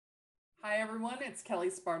Hi, everyone. It's Kelle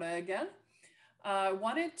Sparta again. I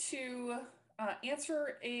wanted to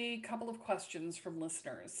answer a couple of questions from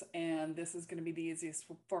listeners, and this is going to be the easiest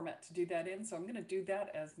format to do that in. So I'm going to do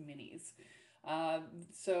that as minis. Uh,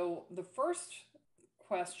 so the first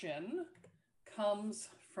question comes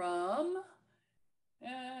from,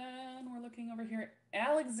 and we're looking over here,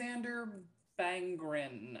 Alexander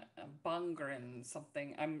Bangren,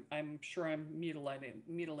 something. I'm sure I'm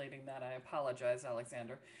mutilating that. I apologize,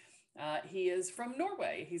 Alexander. He is from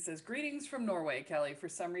Norway. He says, "Greetings from Norway, Kelle. For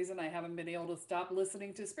some reason, I haven't been able to stop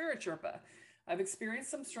listening to Spirit Sherpa. I've experienced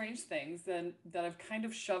some strange things that I've kind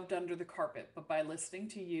of shoved under the carpet, but by listening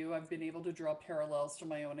to you, I've been able to draw parallels to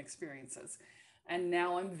my own experiences. And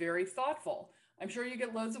now I'm very thoughtful. I'm sure you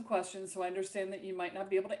get loads of questions, so I understand that you might not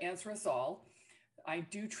be able to answer us all. I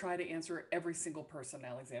do try to answer every single person,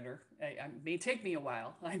 Alexander. It may take me a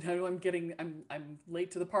while. I know I'm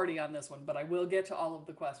late to the party on this one, but I will get to all of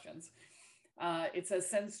the questions. It says,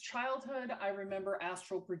 since childhood, I remember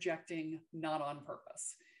astral projecting not on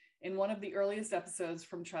purpose. In one of the earliest episodes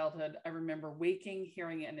from childhood, I remember waking,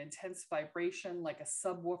 hearing an intense vibration like a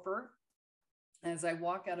subwoofer. As I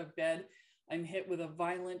walk out of bed, I'm hit with a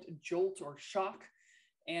violent jolt or shock,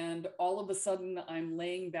 and all of a sudden, I'm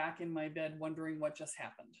laying back in my bed wondering what just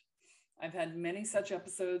happened. I've had many such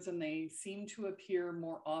episodes, and they seem to appear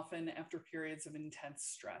more often after periods of intense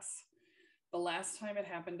stress. The last time it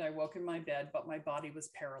happened, I woke in my bed, but my body was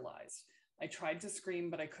paralyzed. I tried to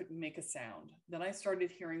scream, but I couldn't make a sound. Then I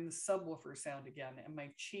started hearing the subwoofer sound again, and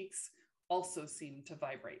my cheeks also seemed to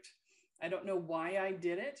vibrate. I don't know why I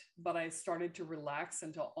did it, but I started to relax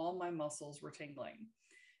until all my muscles were tingling.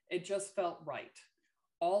 It just felt right.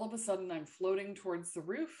 All of a sudden, I'm floating towards the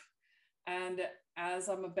roof. And as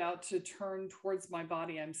I'm about to turn towards my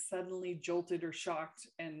body, I'm suddenly jolted or shocked,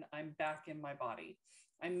 and I'm back in my body.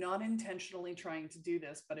 I'm not intentionally trying to do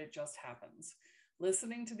this, but it just happens.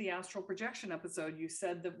 Listening to the astral projection episode, you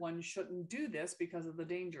said that one shouldn't do this because of the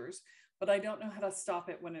dangers, but I don't know how to stop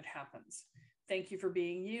it when it happens. Thank you for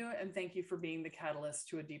being you, and thank you for being the catalyst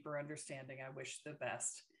to a deeper understanding. I wish the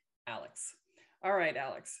best, Alex. All right,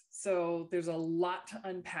 Alex. So there's a lot to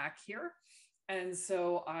unpack here. And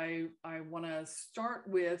so I want to start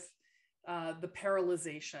with the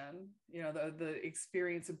paralyzation, the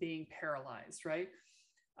experience of being paralyzed, right?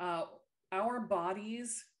 Uh, our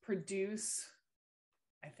bodies produce,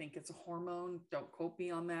 I think it's a hormone, don't quote me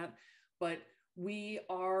on that, but we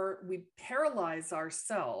paralyze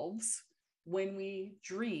ourselves when we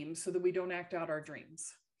dream so that we don't act out our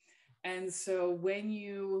dreams. And so when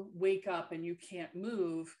you wake up and you can't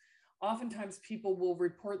move, oftentimes people will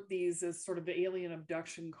report these as sort of alien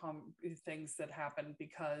abduction things that happen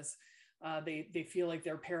because they feel like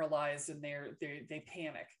they're paralyzed and they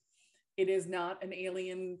panic. It is not an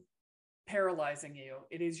alien paralyzing you.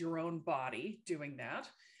 It is your own body doing that.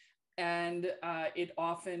 And it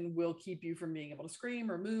often will keep you from being able to scream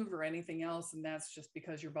or move or anything else. And that's just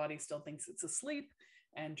because your body still thinks it's asleep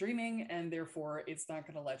and dreaming, and therefore it's not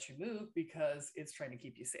going to let you move because it's trying to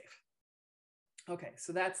keep you safe. Okay,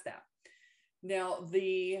 so that's that. Now,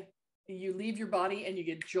 you leave your body and you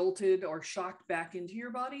get jolted or shocked back into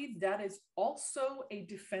your body. That is also a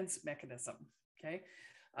defense mechanism. Okay,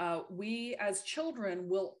 we as children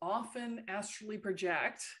will often astrally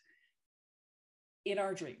project in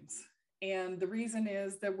our dreams. And the reason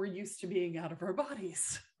is that we're used to being out of our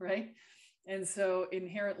bodies, right? And so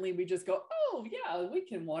inherently we just go, oh, yeah, we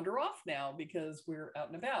can wander off now because we're out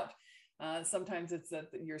and about. Sometimes it's that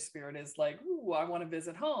your spirit is like, ooh, I want to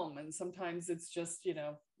visit home. And sometimes it's just,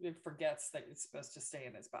 it forgets that it's supposed to stay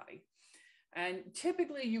in its body. And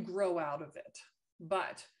typically you grow out of it.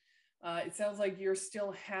 But it sounds like you're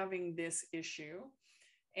still having this issue.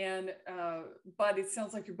 And but it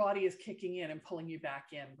sounds like your body is kicking in and pulling you back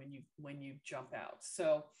in when you jump out.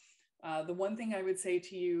 So the one thing I would say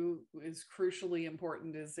to you is crucially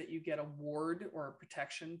important is that you get a ward or a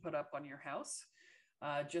protection put up on your house,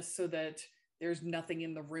 just so that there's nothing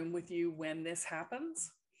in the room with you when this happens.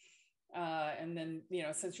 And then,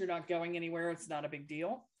 since you're not going anywhere, it's not a big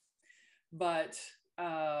deal. But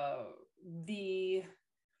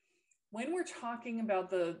when we're talking about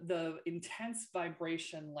the intense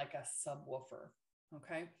vibration like a subwoofer,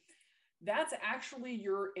 okay, that's actually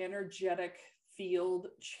your energetic field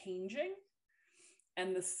changing.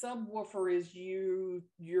 And the subwoofer is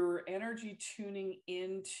your energy tuning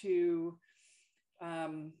into, how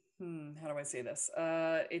do I say this?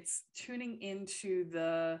 It's tuning into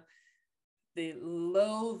the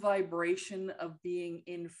low vibration of being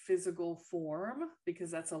in physical form,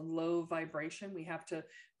 because that's a low vibration. We have to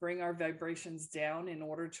bring our vibrations down in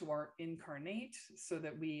order to incarnate, so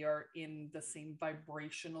that we are in the same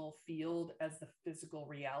vibrational field as the physical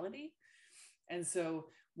reality. And so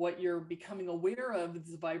what you're becoming aware of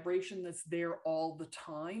is the vibration that's there all the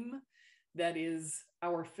time. That is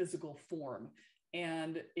our physical form.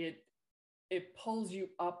 And it pulls you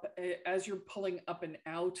up as you're pulling up and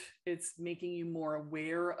out. It's making you more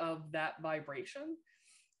aware of that vibration.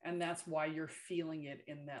 And that's why you're feeling it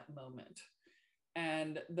in that moment.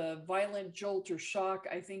 And the violent jolt or shock,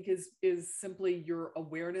 I think, is simply your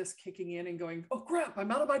awareness kicking in and going, oh crap,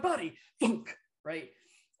 I'm out of my body. Thunk, right?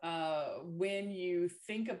 When you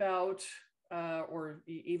think about, or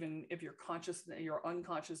even if your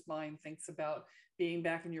unconscious mind thinks about being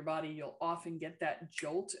back in your body, you'll often get that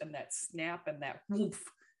jolt and that snap and that woof.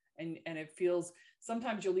 And it feels,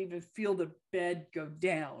 sometimes you'll even feel the bed go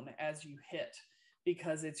down as you hit,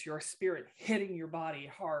 because it's your spirit hitting your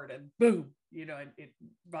body hard, and boom, it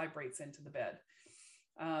vibrates into the bed.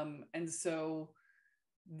 And so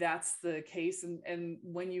that's the case. And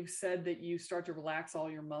when you said that you start to relax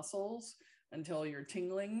all your muscles until you're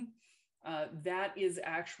tingling, that is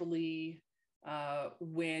actually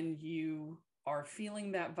when you are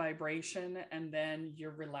feeling that vibration and then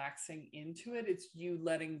you're relaxing into it. It's you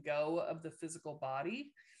letting go of the physical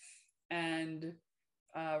body. And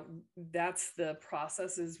that's the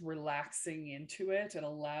process, is relaxing into it and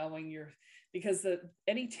allowing because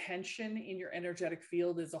any tension in your energetic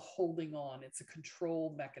field is a holding on. It's a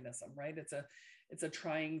control mechanism, right? It's a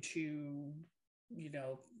trying to,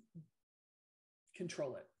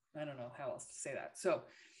 control it. I don't know how else to say that. So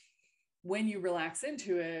when you relax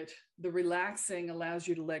into it, the relaxing allows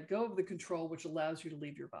you to let go of the control, which allows you to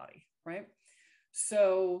leave your body, right?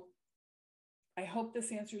 So I hope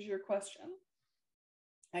this answers your question.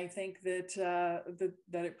 I think that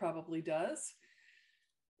that it probably does.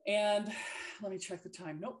 And let me check the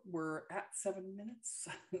time. Nope, we're at 7 minutes,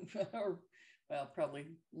 or well,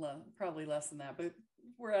 probably less than that, but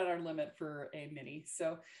we're at our limit for a mini.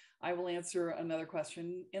 So I will answer another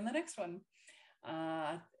question in the next one.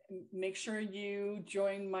 Make sure you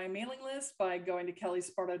join my mailing list by going to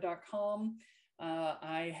kellesparta.com.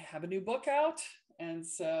 I have a new book out. And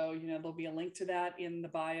so, there'll be a link to that in the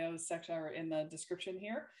bio section or in the description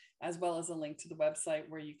here, as well as a link to the website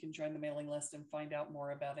where you can join the mailing list and find out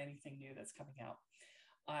more about anything new that's coming out.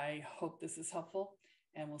 I hope this is helpful,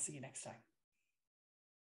 and we'll see you next time.